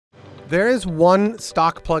There is one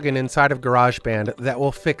stock plugin inside of GarageBand that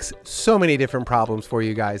will fix so many different problems for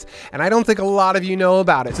you guys, and I don't think a lot of you know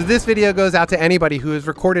about it. So this video goes out to anybody who has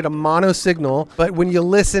recorded a mono signal, but when you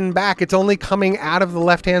listen back, it's only coming out of the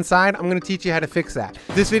left-hand side. I'm gonna teach you how to fix that.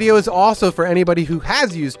 This video is also for anybody who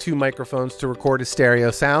has used two microphones to record a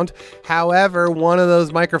stereo sound. However, one of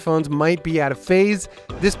those microphones might be out of phase.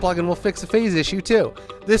 This plugin will fix a phase issue too.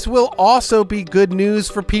 This will also be good news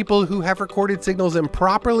for people who have recorded signals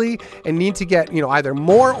improperly and need to get, either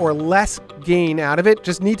more or less gain out of it.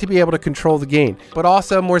 Just need to be able to control the gain. But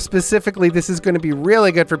also, more specifically, this is going to be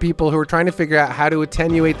really good for people who are trying to figure out how to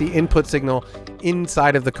attenuate the input signal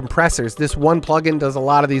inside of the compressors. This one plugin does a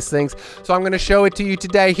lot of these things. So I'm going to show it to you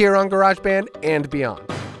today here on Garageband and beyond.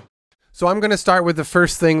 So I'm going to start with the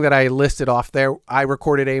first thing that I listed off there. I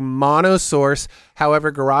recorded a mono source.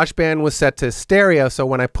 However, GarageBand was set to stereo, so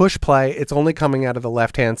when I push play, it's only coming out of the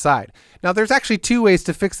left-hand side. Now, there's actually two ways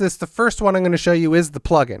to fix this. The first one I'm going to show you is the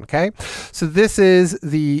plugin, okay? So this is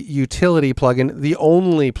the utility plugin, the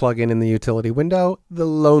only plugin in the utility window, the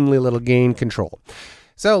lonely little gain control.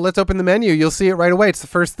 So let's open the menu. You'll see it right away. It's the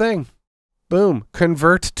first thing. Boom.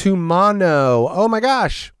 Convert to mono. Oh my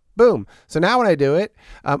gosh. Boom. So now when I do it,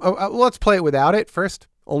 let's play it without it. First,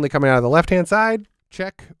 only coming out of the left-hand side.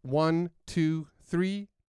 Check, 1, 2, 3.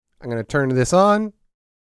 I'm going to turn this on.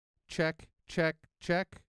 Check, check,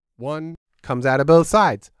 check. 1 comes out of both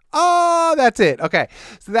sides. Oh, that's it. Okay.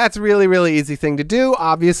 So that's really, really easy thing to do,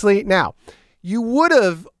 obviously. Now, you would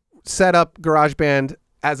have set up GarageBand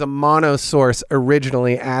as a mono source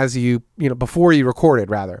originally before you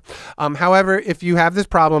recorded rather. However, if you have this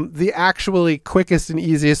problem, the actually quickest and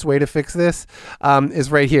easiest way to fix this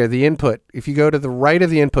is right here, the input. If you go to the right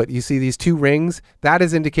of the input, you see these two rings, that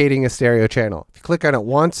is indicating a stereo channel. If you click on it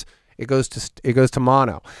once, it goes to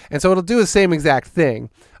mono. And so it'll do the same exact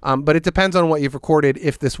thing, but it depends on what you've recorded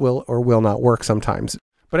if this will or will not work sometimes.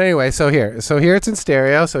 But anyway, so here it's in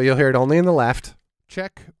stereo, so you'll hear it only in the left.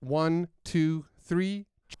 Check, 1, 2, 3.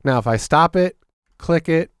 Now, if I stop it, click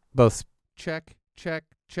it, both check, check,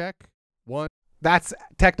 check, 1. That's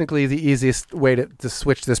technically the easiest way to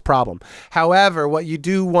switch this problem. However, what you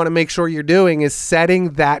do want to make sure you're doing is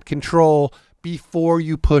setting that control before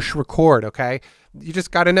you push record, okay? You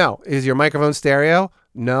just got to know, is your microphone stereo?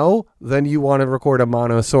 No? Then you want to record a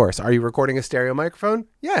mono source. Are you recording a stereo microphone?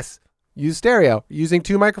 Yes. Use stereo. Using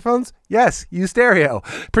two microphones? Yes, use stereo.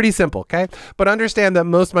 Pretty simple, okay? But understand that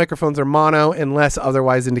most microphones are mono unless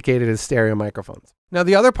otherwise indicated as stereo microphones. Now,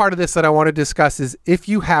 the other part of this that I want to discuss is if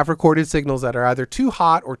you have recorded signals that are either too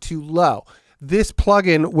hot or too low, this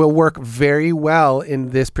plugin will work very well in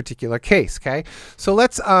this particular case, okay? So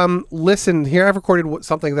let's listen. Here I've recorded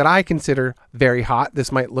something that I consider very hot.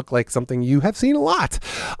 This might look like something you have seen a lot.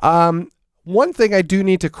 One thing I do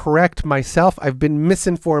need to correct myself, I've been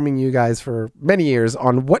misinforming you guys for many years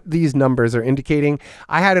on what these numbers are indicating.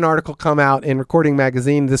 I had an article come out in Recording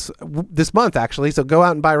Magazine this month, actually, so go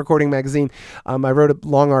out and buy Recording Magazine. I wrote a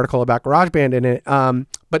long article about GarageBand in it.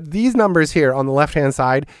 But these numbers here on the left-hand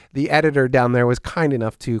side, the editor down there was kind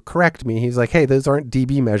enough to correct me. He's like, hey, those aren't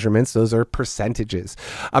dB measurements, those are percentages.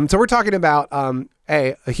 So we're talking about,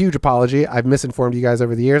 a huge apology. I've misinformed you guys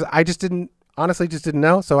over the years. I honestly just didn't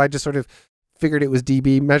know, so I just sort of figured it was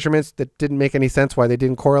dB measurements. That didn't make any sense why they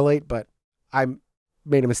didn't correlate, but I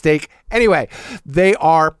made a mistake. Anyway, they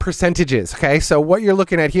are percentages, okay? So what you're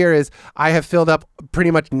looking at here is I have filled up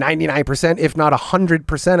pretty much 99%, if not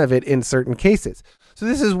 100% of it in certain cases. So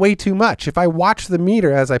this is way too much. If I watch the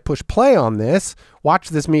meter as I push play on this, watch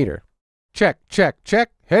this meter. Check, check,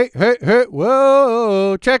 check. Hey, hey, hey,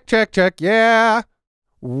 whoa, check, check, check, yeah.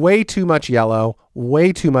 Way too much yellow,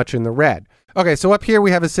 way too much in the red. Okay, so up here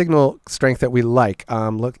we have a signal strength that we like.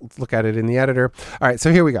 Look at it in the editor. All right,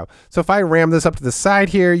 so here we go. So if I ram this up to the side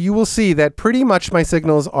here, you will see that pretty much my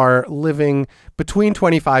signals are living between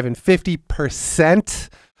 25 and 50%,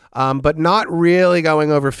 but not really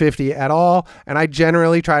going over 50 at all. And I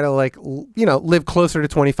generally try to live closer to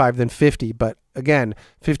 25 than 50. But again,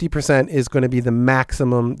 50% is going to be the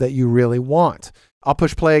maximum that you really want. I'll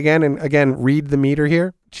push play again and again, read the meter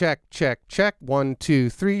here. Check, check, check. 1, 2,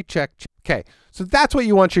 3, check, check. Okay, so that's what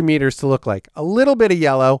you want your meters to look like. A little bit of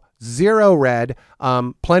yellow, 0 red,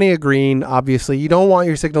 plenty of green, obviously. You don't want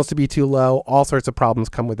your signals to be too low. All sorts of problems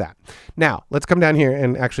come with that. Now, let's come down here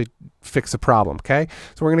and actually fix the problem, okay?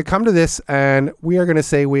 So we're going to come to this and we are going to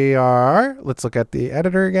say let's look at the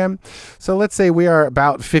editor again. So let's say we are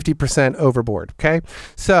about 50% overboard, okay?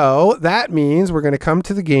 So that means we're going to come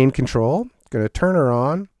to the gain control, going to turn her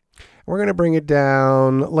on. We're going to bring it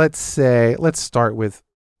down. Let's start with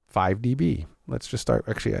 5 dB. Let's just start.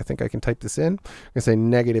 Actually, I think I can type this in. I'm going to say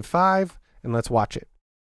 -5, and let's watch it.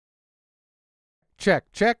 check,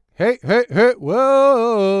 check. Hey, hey, hey,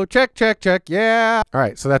 whoa, check, check, check, yeah. All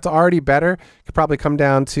right, so that's already better. Could probably come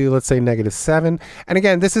down to, let's say, -7. And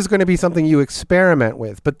again, this is gonna be something you experiment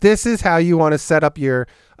with, but this is how you wanna set up your,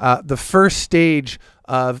 the first stage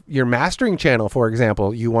of your mastering channel, for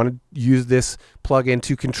example. You wanna use this plugin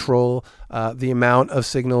to control the amount of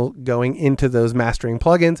signal going into those mastering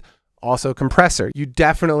plugins. Also compressor. You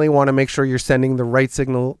definitely want to make sure you're sending the right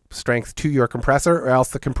signal strength to your compressor, or else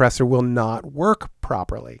the compressor will not work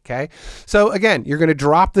properly, okay? So again, you're going to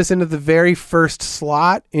drop this into the very first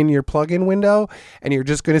slot in your plugin window, and you're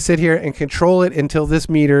just going to sit here and control it until this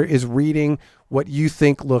meter is reading what you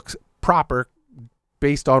think looks proper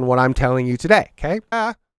based on what I'm telling you today, okay?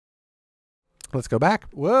 Let's go back.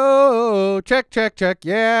 Whoa, check, check, check,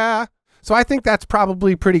 yeah. So I think that's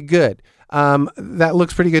probably pretty good. That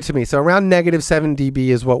looks pretty good to me. So around -7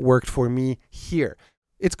 dB is what worked for me here.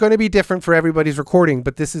 It's going to be different for everybody's recording,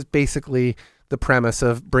 but this is basically the premise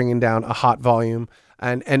of bringing down a hot volume.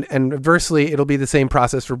 And inversely, it'll be the same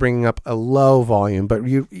process for bringing up a low volume, but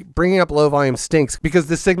bringing up low volume stinks because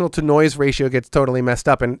the signal to noise ratio gets totally messed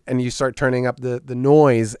up, and you start turning up the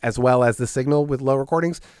noise as well as the signal with low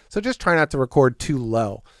recordings. So just try not to record too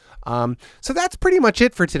low. So that's pretty much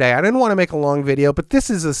it for today. I didn't want to make a long video, but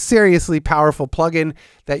this is a seriously powerful plugin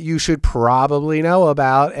that you should probably know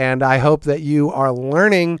about, and I hope that you are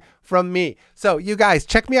learning from me. So you guys,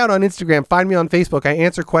 check me out on Instagram, find me on Facebook. I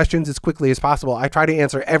answer questions as quickly as possible. I try to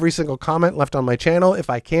answer every single comment left on my channel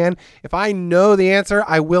if I can. If I know the answer,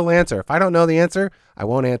 I will answer. If I don't know the answer, I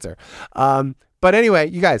won't answer. But anyway,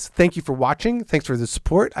 you guys, thank you for watching. Thanks for the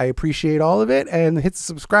support. I appreciate all of it. And hit the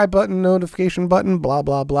subscribe button, notification button, blah,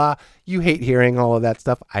 blah, blah. You hate hearing all of that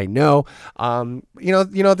stuff. I know. You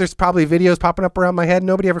know, there's probably videos popping up around my head.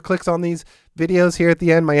 Nobody ever clicks on these videos here at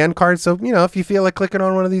the end, my end card. So, you know, if you feel like clicking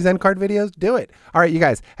on one of these end card videos, do it. All right, you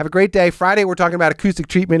guys, have a great day. Friday, we're talking about acoustic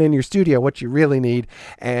treatment in your studio, what you really need.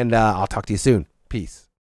 And I'll talk to you soon. Peace.